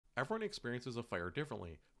everyone experiences a fire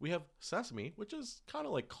differently. We have Sesame, which is kind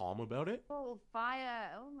of like calm about it. Oh,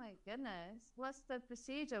 fire. Oh my goodness. What's the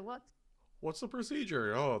procedure? What's the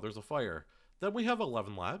procedure? Oh, there's a fire. Then we have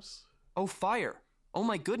ElevenLabs. Oh, fire. Oh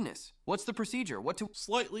my goodness. What's the procedure?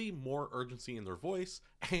 Slightly more urgency in their voice.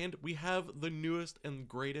 And we have the newest and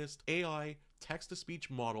greatest AI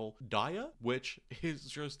text-to-speech model, Dia, which is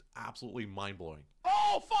just absolutely mind-blowing.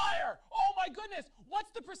 Oh, fire! Oh my goodness!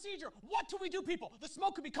 What's the procedure? What do we do, people? The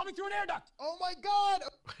smoke could be coming through an air duct! Oh my god!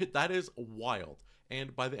 That is wild.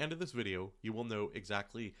 And by the end of this video, you will know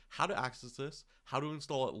exactly how to access this, how to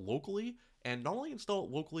install it locally, and not only install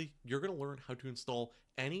it locally, you're going to learn how to install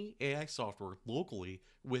any AI software locally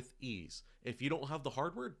with ease. If you don't have the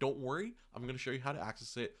hardware, don't worry. I'm going to show you how to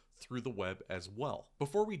access it through the web as well.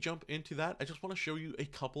 Before we jump into that, I just want to show you a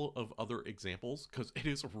couple of other examples because it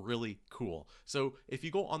is really cool. So if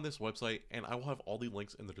you go on this website, and I will have all the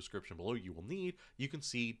links in the description below you will need, you can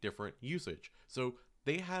see different usage. So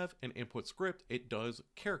they have an input script. It does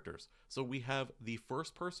characters. So we have the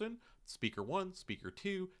first person, speaker 1, speaker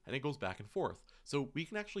 2, and it goes back and forth. So we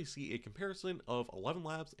can actually see a comparison of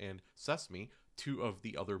ElevenLabs and Sesame, two of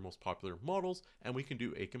the other most popular models, and we can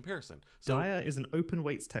do a comparison. So Dia is an open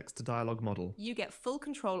weights text to dialogue model. You get full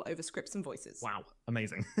control over scripts and voices. Wow,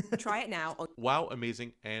 amazing. Try it now. wow,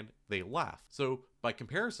 amazing, and they laugh. So by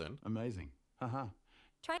comparison, Amazing. Haha.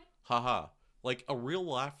 Try. haha, like a real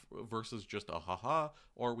laugh versus just a haha,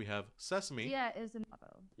 or we have Sesame. Yeah, is a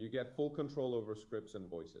model. You get full control over scripts and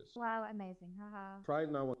voices. Wow, amazing. Haha. Try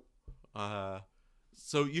it now.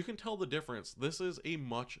 So you can tell the difference. This is a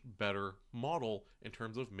much better model in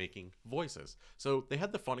terms of making voices. So they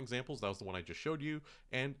had the fun examples. That was the one I just showed you.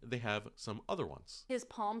 And they have some other ones. His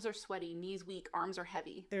palms are sweaty, knees weak, arms are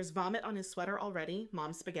heavy. There's vomit on his sweater already.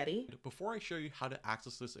 Mom's spaghetti. Before I show you how to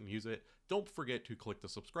access this and use it, don't forget to click the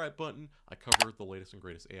subscribe button. I cover the latest and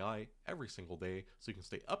greatest AI every single day, so you can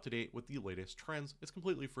stay up to date with the latest trends. It's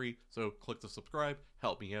completely free, so click the subscribe,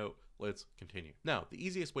 help me out. Let's continue. Now, the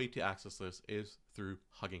easiest way to access this is through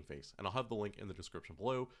Hugging Face, and I'll have the link in the description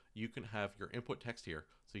below. You can have your input text here,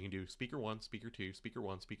 so you can do speaker 1, speaker 2, speaker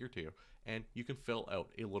 1, speaker 2, and you can fill out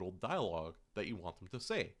a little dialogue that you want them to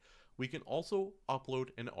say. We can also upload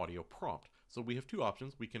an audio prompt. So we have two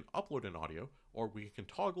options. We can upload an audio, or we can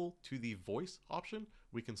toggle to the voice option.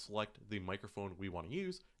 We can select the microphone we want to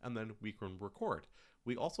use, and then we can record.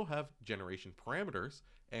 We also have generation parameters,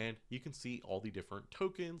 and you can see all the different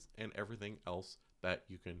tokens and everything else that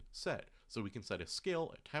you can set. So we can set a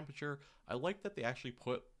scale, a temperature. I like that they actually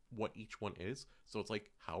put what each one is. So it's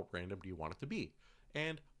like, how random do you want it to be?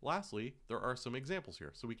 And lastly, there are some examples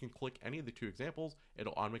here. So we can click any of the two examples.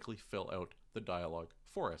 It'll automatically fill out the dialogue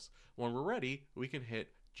for us. When we're ready, we can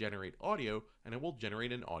hit generate audio, and it will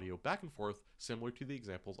generate an audio back and forth similar to the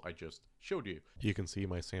examples I just showed you. You can see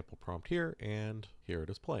my sample prompt here, and here it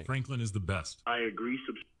is playing. Franklin is the best. I agree.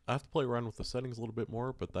 I have to play around with the settings a little bit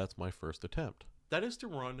more, but that's my first attempt. That is to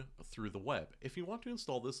run through the web. If you want to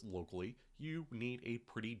install this locally, you need a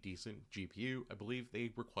pretty decent GPU. I believe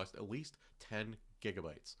they request at least 10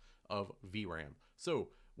 gigabytes of VRAM. So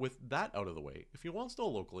with that out of the way, if you want to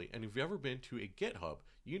install locally, and if you've ever been to a GitHub,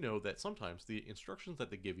 you know that sometimes the instructions that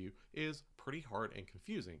they give you is pretty hard and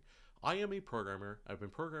confusing. I am a programmer. I've been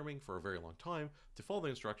programming for a very long time. To follow the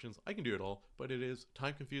instructions, I can do it all, but it is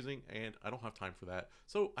time consuming and I don't have time for that.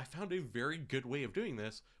 So I found a very good way of doing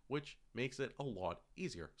this, which makes it a lot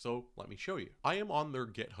easier. So let me show you. I am on their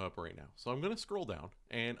GitHub right now. So I'm going to scroll down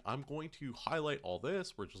and I'm going to highlight all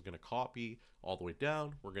this. We're just going to copy all the way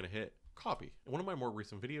down. We're going to hit copy. In one of my more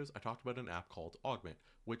recent videos, I talked about an app called Augment,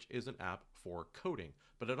 which is an app for coding,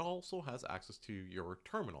 but it also has access to your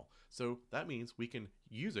terminal. So that means we can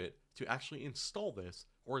use it to actually install this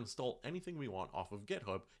or install anything we want off of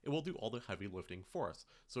GitHub. It will do all the heavy lifting for us.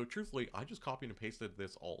 So truthfully, I just copied and pasted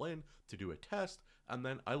this all in to do a test, and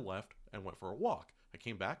then I left and went for a walk. I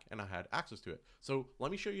came back and I had access to it. So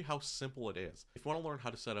let me show you how simple it is. If you want to learn how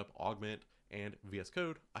to set up Augment and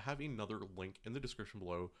VSCode, I have another link in the description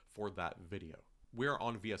below for that video. We're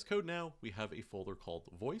on VSCode now. We have a folder called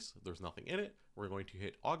voice. There's nothing in it. We're going to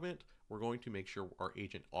hit augment. We're going to make sure our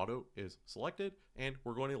agent auto is selected, and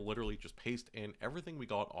we're going to literally just paste in everything we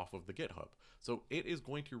got off of the GitHub. So it is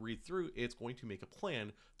going to read through, it's going to make a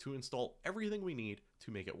plan to install everything we need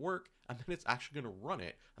to make it work, and then it's actually going to run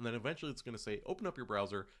it. And then eventually it's going to say, open up your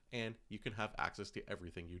browser and you can have access to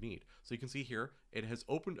everything you need. So you can see here, it has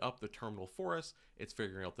opened up the terminal for us. It's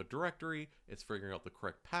figuring out the directory, it's figuring out the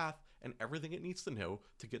correct path, and everything it needs to know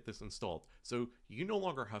to get this installed. So you no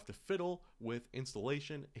longer have to fiddle with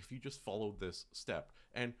installation if you just follow this step.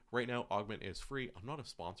 And right now, Augment is free. I'm not a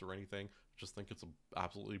sponsor or anything. Just think it's an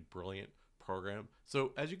absolutely brilliant program.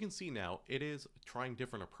 So as you can see now, it is trying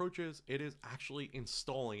different approaches. It is actually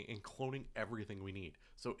installing and cloning everything we need.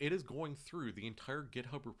 So it is going through the entire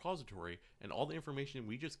GitHub repository and all the information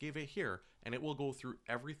we just gave it here, and it will go through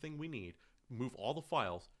everything we need, move all the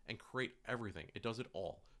files, and create everything. It does it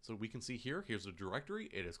all. So we can see here, here's the directory,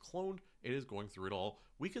 it is cloned, it is going through it all.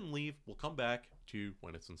 We can leave, we'll come back to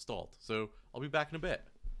when it's installed. So I'll be back in a bit.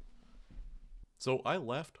 So I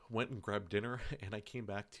left, went and grabbed dinner, and I came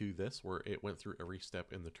back to this where it went through every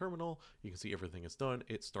step in the terminal. You can see everything is done.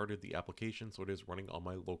 It started the application, so it is running on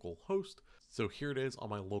my local host. So here it is on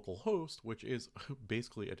my local host, which is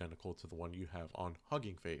basically identical to the one you have on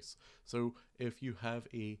Hugging Face. So if you have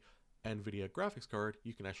a NVIDIA graphics card,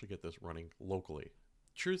 you can actually get this running locally.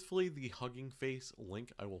 Truthfully, the Hugging Face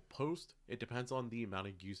link I will post, it depends on the amount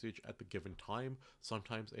of usage at the given time.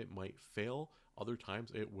 Sometimes it might fail, other times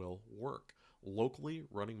it will work. Locally,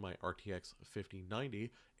 running my RTX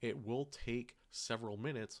 5090, it will take several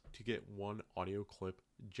minutes to get one audio clip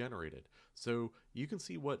generated. So you can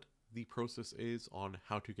see what the process is on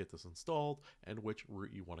how to get this installed and which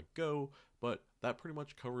route you want to go, but that pretty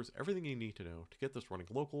much covers everything you need to know to get this running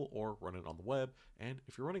local or run it on the web. And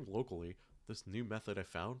if you're running locally, this new method I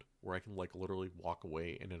found where I can like literally walk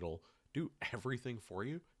away and it'll do everything for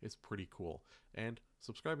you is pretty cool. And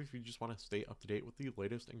subscribe if you just want to stay up to date with the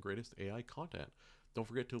latest and greatest AI content. Don't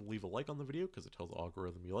forget to leave a like on the video because it tells the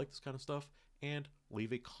algorithm you like this kind of stuff, and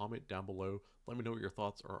leave a comment down below. Let me know what your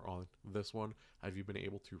thoughts are on this one. Have you been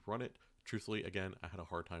able to run it? Truthfully, again, I had a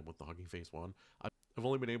hard time with the Hugging Face one. I've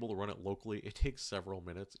only been able to run it locally. It takes several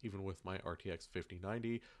minutes, even with my RTX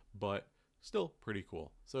 5090, but still pretty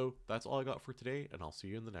cool. So that's all I got for today, and I'll see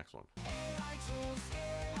you in the next one.